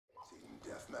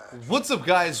What's up,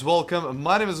 guys? Welcome.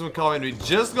 My name is Macau and we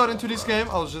just got into this game.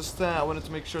 I wanted to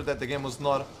make sure that the game was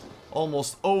not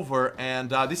almost over. And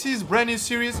this is brand new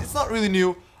series. It's not really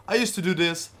new. I used to do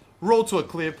this. Roll to a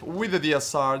clip with the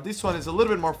DSR. This one is a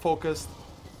little bit more focused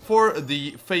for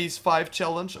the Phase 5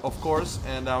 challenge, of course.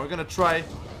 And we're gonna try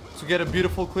to get a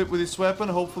beautiful clip with this weapon,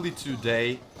 hopefully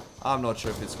today. I'm not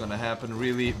sure if it's gonna happen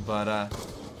really, but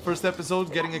first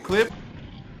episode, getting a clip.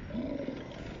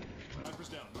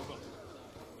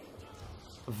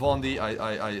 Vondi,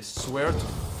 I swear to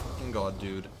fucking God,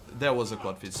 dude, that was a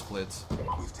quad feed split.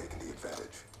 We've taken the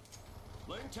advantage.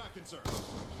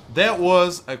 That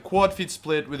was a quad feed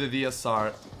split with the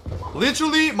DSR.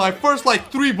 Literally, my first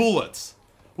like 3 bullets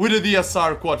with the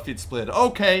DSR quad feed split.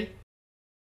 Okay,